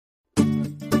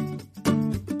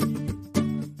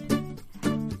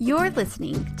You're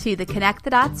listening to the Connect the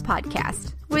Dots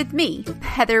podcast with me,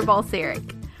 Heather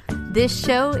Balseric. This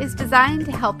show is designed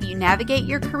to help you navigate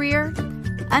your career,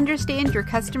 understand your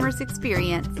customer's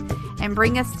experience, and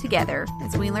bring us together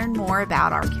as we learn more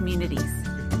about our communities.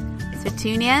 So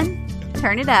tune in,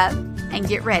 turn it up, and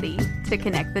get ready to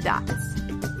connect the dots.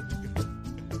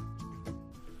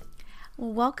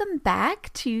 Welcome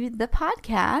back to the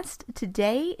podcast.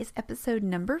 Today is episode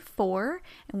number 4,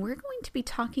 and we're going to be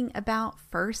talking about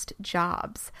first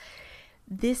jobs.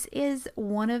 This is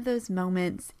one of those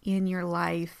moments in your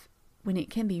life when it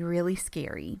can be really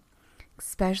scary,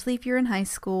 especially if you're in high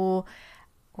school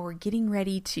or getting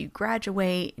ready to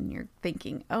graduate and you're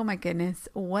thinking, oh my goodness,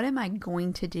 what am I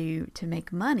going to do to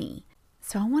make money?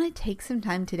 So I want to take some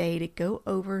time today to go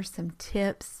over some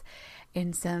tips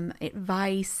and some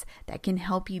advice that can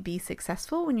help you be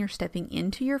successful when you're stepping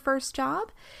into your first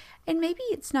job. And maybe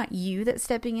it's not you that's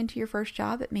stepping into your first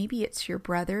job, but maybe it's your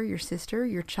brother, your sister,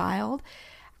 your child.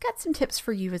 I've got some tips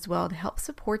for you as well to help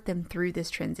support them through this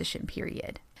transition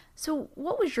period. So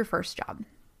what was your first job?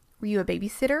 Were you a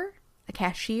babysitter? A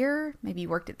cashier? Maybe you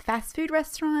worked at the fast food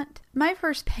restaurant? My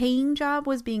first paying job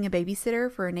was being a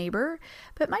babysitter for a neighbor,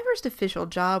 but my first official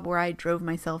job where I drove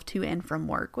myself to and from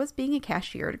work was being a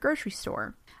cashier at a grocery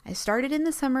store. I started in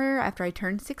the summer after I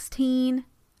turned 16.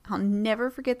 I'll never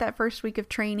forget that first week of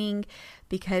training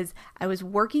because I was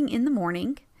working in the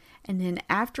morning, and then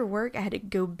after work I had to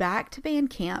go back to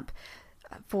band camp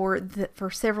for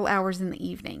several hours in the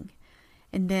evening.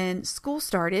 And then school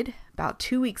started about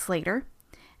 2 weeks later.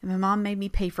 And my mom made me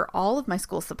pay for all of my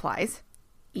school supplies,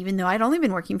 even though I'd only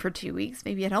been working for 2 weeks.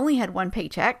 Maybe I'd only had one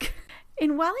paycheck.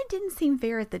 And while it didn't seem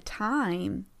fair at the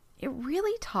time, it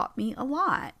really taught me a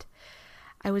lot.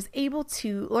 I was able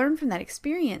to learn from that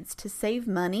experience to save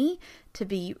money, to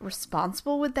be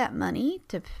responsible with that money.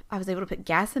 I was able to put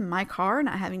gas in my car,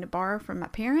 not having to borrow from my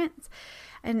parents.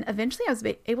 And eventually I was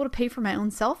able to pay for my own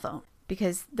cell phone,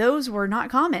 because those were not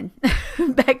common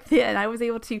back then. I was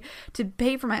able to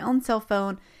pay for my own cell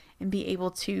phone and be able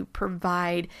to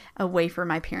provide a way for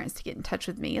my parents to get in touch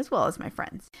with me as well as my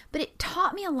friends. But it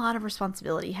taught me a lot of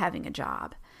responsibility having a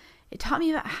job. It taught me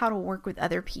about how to work with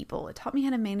other people. It taught me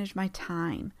how to manage my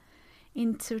time.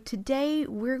 And so today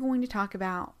we're going to talk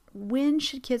about when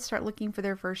should kids start looking for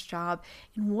their first job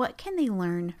and what can they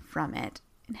learn from it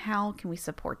and how can we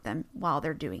support them while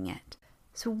they're doing it.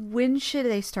 So when should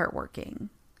they start working?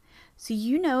 So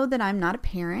you know that I'm not a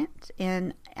parent,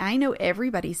 and I know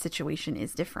everybody's situation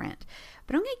is different,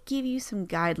 but I'm going to give you some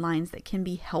guidelines that can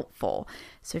be helpful.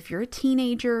 So if you're a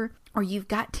teenager or you've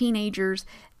got teenagers,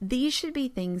 these should be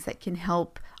things that can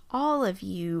help all of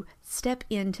you step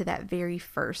into that very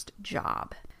first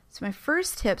job. So my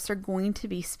first tips are going to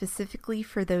be specifically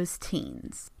for those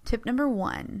teens. Tip number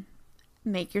 1,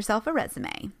 make yourself a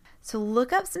resume. So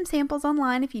look up some samples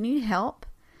online if you need help,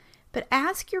 but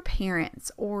ask your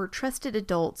parents or trusted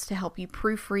adults to help you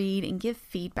proofread and give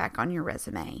feedback on your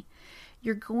resume.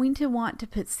 You're going to want to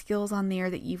put skills on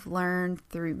there that you've learned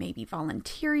through maybe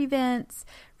volunteer events,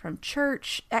 from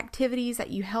church activities that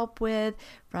you help with,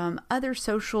 from other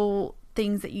social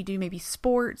things that you do, maybe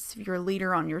sports, if you're a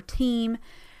leader on your team.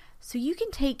 So you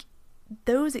can take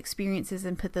those experiences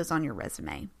and put those on your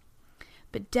resume.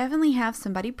 But definitely have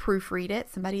somebody proofread it,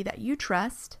 somebody that you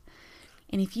trust.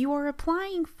 And if you are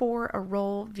applying for a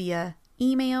role via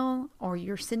email or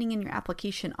you're sending in your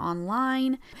application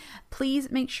online, please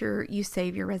make sure you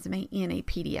save your resume in a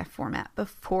PDF format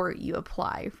before you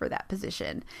apply for that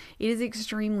position. It is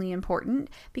extremely important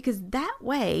because that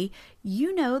way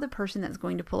you know the person that's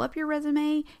going to pull up your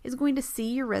resume is going to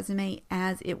see your resume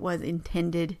as it was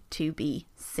intended to be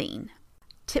seen.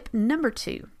 Tip number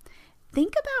 2.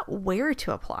 Think about where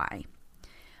to apply.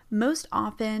 Most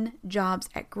often, jobs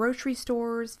at grocery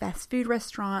stores, fast food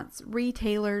restaurants,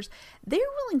 retailers, they're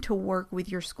willing to work with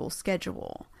your school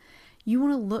schedule. You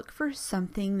want to look for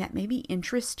something that maybe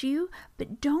interests you,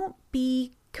 but don't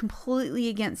be completely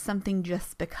against something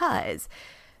just because.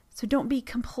 So don't be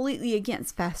completely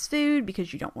against fast food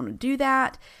because you don't want to do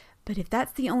that. But if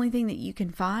that's the only thing that you can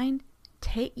find,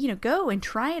 go and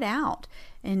try it out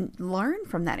and learn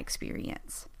from that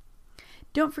experience.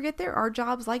 Don't forget there are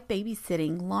jobs like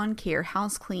babysitting, lawn care,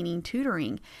 house cleaning,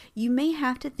 tutoring. You may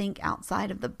have to think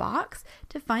outside of the box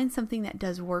to find something that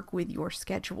does work with your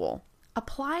schedule.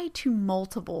 Apply to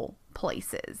multiple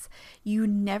places. You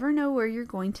never know where you're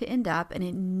going to end up, and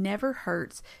it never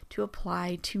hurts to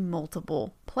apply to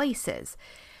multiple places.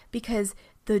 Because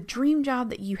the dream job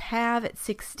that you have at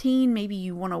 16, maybe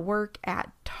you want to work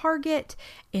at Target,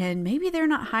 and maybe they're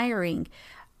not hiring,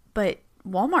 but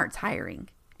Walmart's hiring.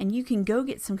 and you can go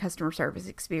get some customer service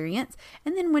experience.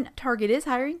 And then when Target is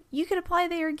hiring, you could apply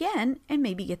there again and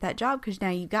maybe get that job because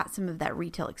now you've got some of that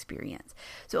retail experience.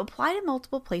 So apply to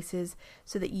multiple places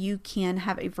so that you can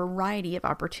have a variety of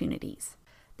opportunities.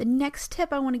 The next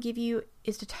tip I want to give you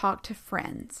is to talk to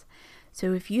friends.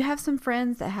 So if you have some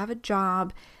friends that have a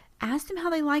job, ask them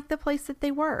how they like the place that they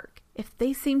work. If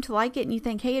they seem to like it and you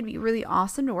think, hey, it'd be really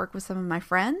awesome to work with some of my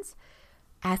friends,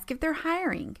 ask if they're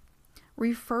hiring.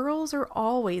 Referrals are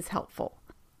always helpful.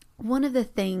 One of the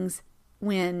things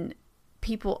when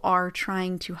people are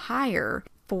trying to hire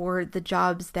for the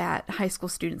jobs that high school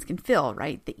students can fill,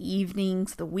 right? The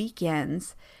evenings, the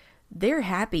weekends, they're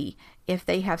happy if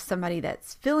they have somebody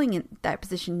that's filling in that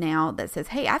position now that says,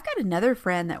 hey, I've got another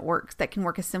friend that can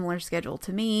work a similar schedule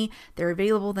to me. They're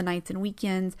available the nights and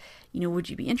weekends. Would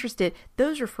you be interested?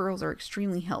 Those referrals are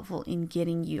extremely helpful in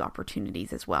getting you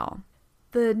opportunities as well.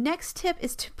 The next tip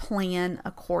is to plan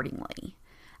accordingly.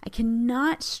 I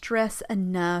cannot stress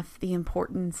enough the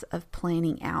importance of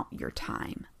planning out your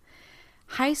time.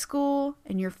 High school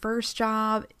and your first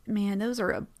job, man,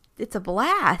 it's a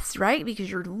blast, right?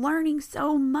 Because you're learning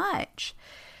so much.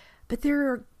 But there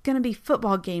are going to be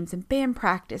football games and band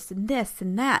practice and this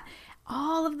and that,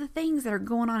 all of the things that are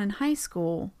going on in high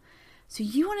school. So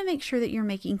you want to make sure that you're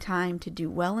making time to do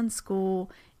well in school,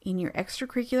 in your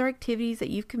extracurricular activities that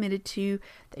you've committed to,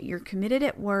 that you're committed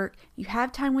at work, you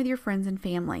have time with your friends and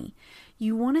family.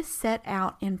 You want to set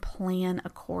out and plan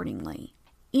accordingly.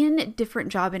 In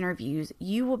different job interviews,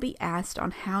 you will be asked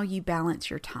on how you balance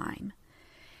your time.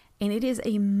 And it is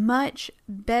a much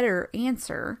better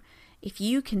answer if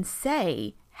you can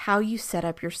say how you set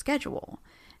up your schedule.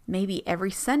 Maybe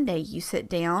every Sunday you sit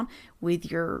down with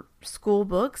your school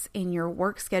books and your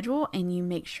work schedule and you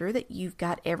make sure that you've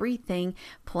got everything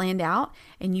planned out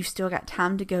and you've still got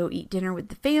time to go eat dinner with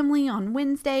the family on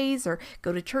Wednesdays or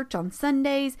go to church on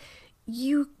Sundays.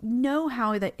 You know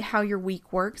how your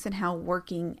week works and how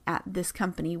working at this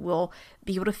company will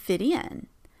be able to fit in.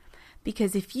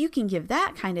 Because if you can give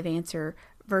that kind of answer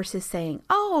versus saying,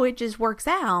 oh, it just works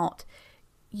out,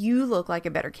 you look like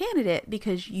a better candidate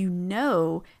because you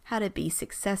know how to be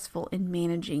successful in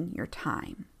managing your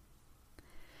time.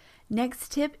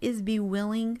 Next tip is be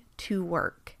willing to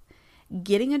work.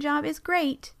 Getting a job is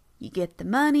great. You get the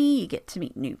money, you get to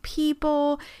meet new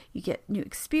people, you get new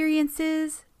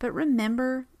experiences, but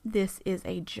remember, this is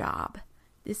a job.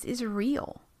 This is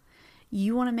real.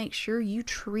 You want to make sure you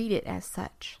treat it as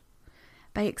such.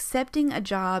 By accepting a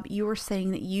job, you are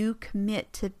saying that you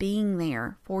commit to being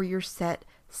there for your set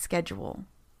schedule.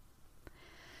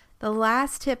 The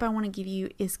last tip I want to give you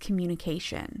is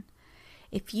communication.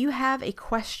 If you have a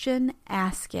question,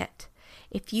 ask it.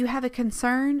 If you have a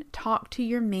concern, talk to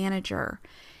your manager.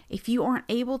 If you aren't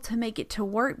able to make it to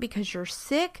work because you're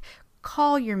sick,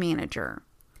 call your manager.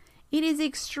 It is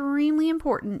extremely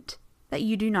important that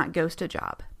you do not ghost a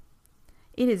job.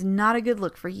 It is not a good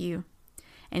look for you.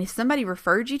 And if somebody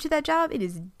referred you to that job, it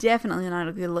is definitely not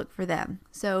a good look for them.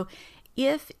 So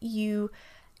if you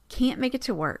can't make it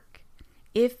to work,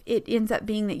 if it ends up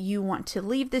being that you want to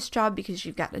leave this job because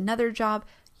you've got another job,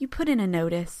 you put in a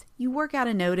notice. You work out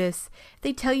a notice. If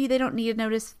they tell you they don't need a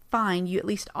notice, fine, you at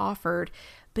least offered.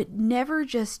 But never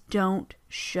just don't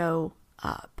show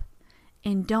up.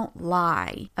 And don't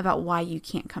lie about why you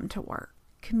can't come to work.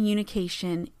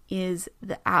 Communication is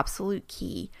the absolute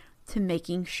key to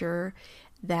making sure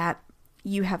that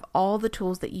you have all the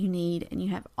tools that you need and you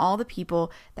have all the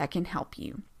people that can help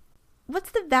you.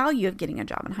 What's the value of getting a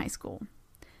job in high school?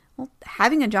 Well,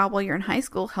 having a job while you're in high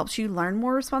school helps you learn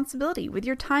more responsibility with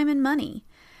your time and money.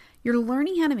 You're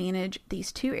learning how to manage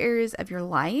these two areas of your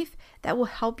life that will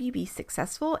help you be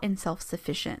successful and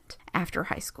self-sufficient after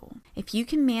high school. If you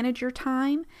can manage your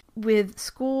time with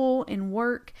school and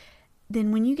work,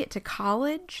 then when you get to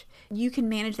college, you can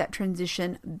manage that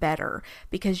transition better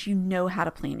because you know how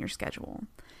to plan your schedule.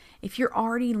 If you're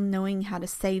already knowing how to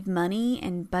save money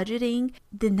and budgeting,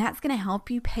 then that's going to help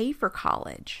you pay for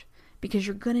college because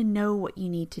you're going to know what you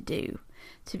need to do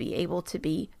to be able to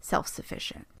be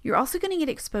self-sufficient. You're also going to get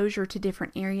exposure to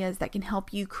different areas that can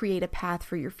help you create a path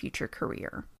for your future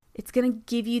career. It's going to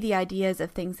give you the ideas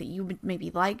of things that you would maybe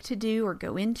like to do or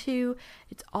go into.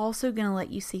 It's also going to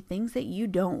let you see things that you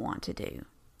don't want to do,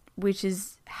 which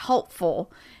is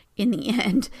helpful in the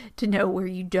end to know where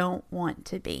you don't want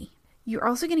to be. You're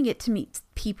also going to get to meet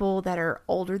people that are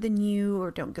older than you or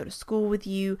don't go to school with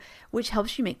you, which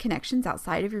helps you make connections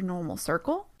outside of your normal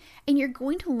circle. And you're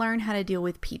going to learn how to deal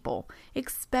with people,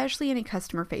 especially in a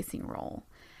customer-facing role.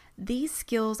 These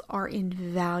skills are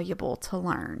invaluable to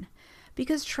learn.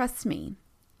 Because trust me,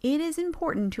 it is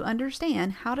important to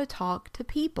understand how to talk to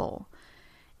people.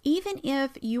 Even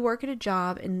if you work at a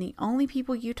job and the only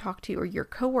people you talk to are your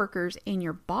coworkers and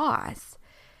your boss,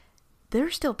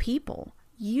 they're still people.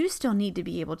 You still need to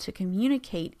be able to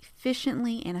communicate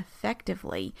efficiently and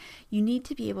effectively. You need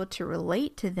to be able to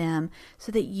relate to them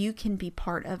so that you can be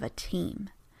part of a team.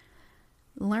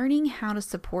 Learning how to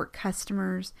support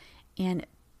customers and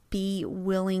be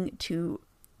willing to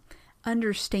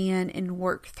understand and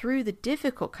work through the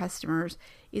difficult customers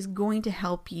is going to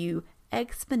help you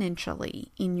exponentially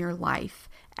in your life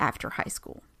after high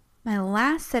school. My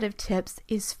last set of tips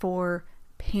is for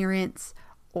parents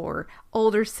or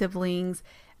older siblings,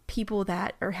 people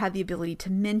that have the ability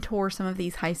to mentor some of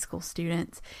these high school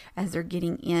students as they're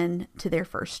getting into their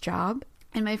first job.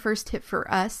 And my first tip for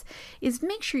us is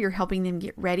make sure you're helping them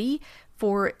get ready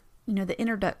for the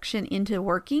introduction into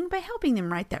working by helping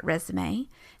them write that resume.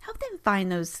 Help them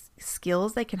find those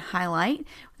skills they can highlight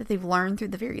that they've learned through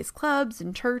the various clubs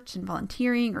and church and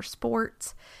volunteering or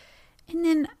sports. And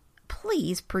then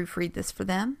please proofread this for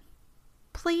them.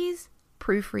 Please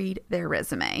proofread their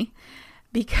resume,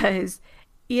 because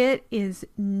it is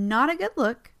not a good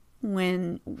look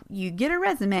when you get a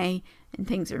resume and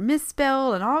things are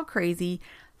misspelled and all crazy.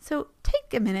 So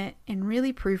take a minute and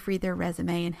really proofread their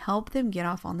resume and help them get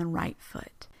off on the right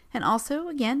foot. And also,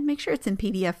 again, make sure it's in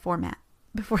PDF format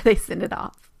before they send it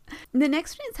off. The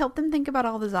next one is help them think about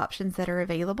all those options that are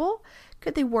available.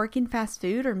 Could they work in fast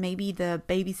food, or maybe the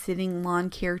babysitting, lawn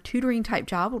care, tutoring type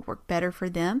job would work better for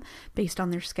them based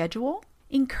on their schedule?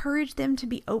 Encourage them to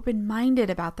be open-minded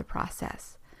about the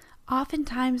process.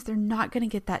 Oftentimes, they're not going to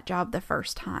get that job the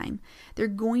first time. They're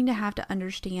going to have to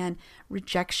understand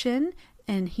rejection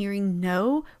and hearing,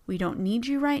 no, we don't need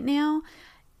you right now.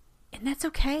 And that's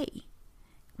okay.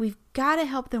 We've got to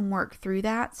help them work through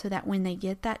that so that when they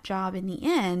get that job in the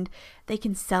end, they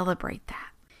can celebrate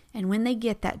that. And when they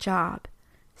get that job,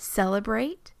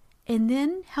 celebrate and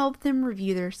then help them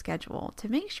review their schedule to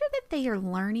make sure that they are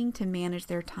learning to manage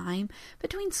their time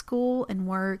between school and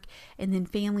work and then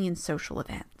family and social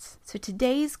events. So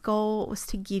today's goal was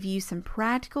to give you some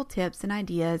practical tips and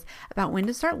ideas about when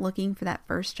to start looking for that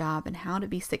first job and how to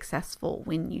be successful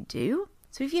when you do.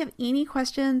 So if you have any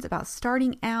questions about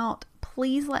starting out,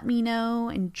 please let me know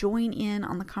and join in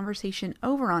on the conversation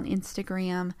over on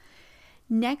Instagram.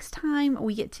 Next time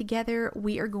we get together,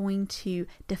 we are going to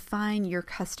define your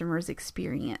customer's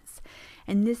experience.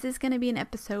 And this is going to be an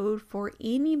episode for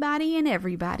anybody and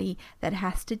everybody that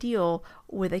has to deal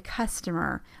with a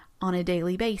customer on a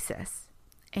daily basis.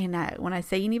 And when I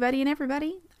say anybody and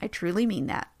everybody, I truly mean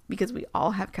that, because we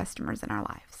all have customers in our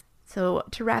lives. So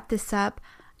to wrap this up,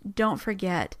 don't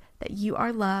forget that you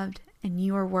are loved and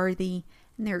you are worthy,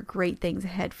 and there are great things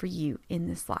ahead for you in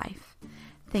this life.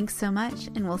 Thanks so much,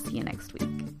 and we'll see you next week.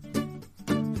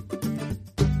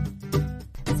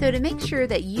 So to make sure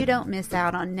that you don't miss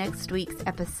out on next week's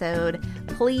episode,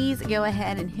 please go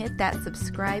ahead and hit that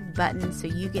subscribe button so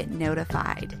you get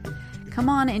notified. Come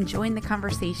on and join the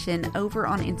conversation over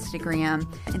on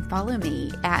Instagram and follow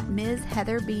me at Ms.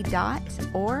 Heather B.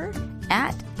 or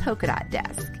at Polka Dot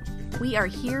Desk. We are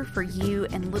here for you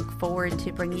and look forward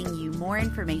to bringing you more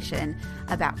information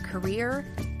about career,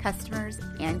 customers,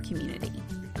 and community.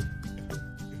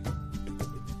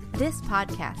 This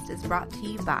podcast is brought to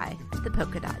you by the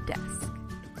Polka Dot Desk.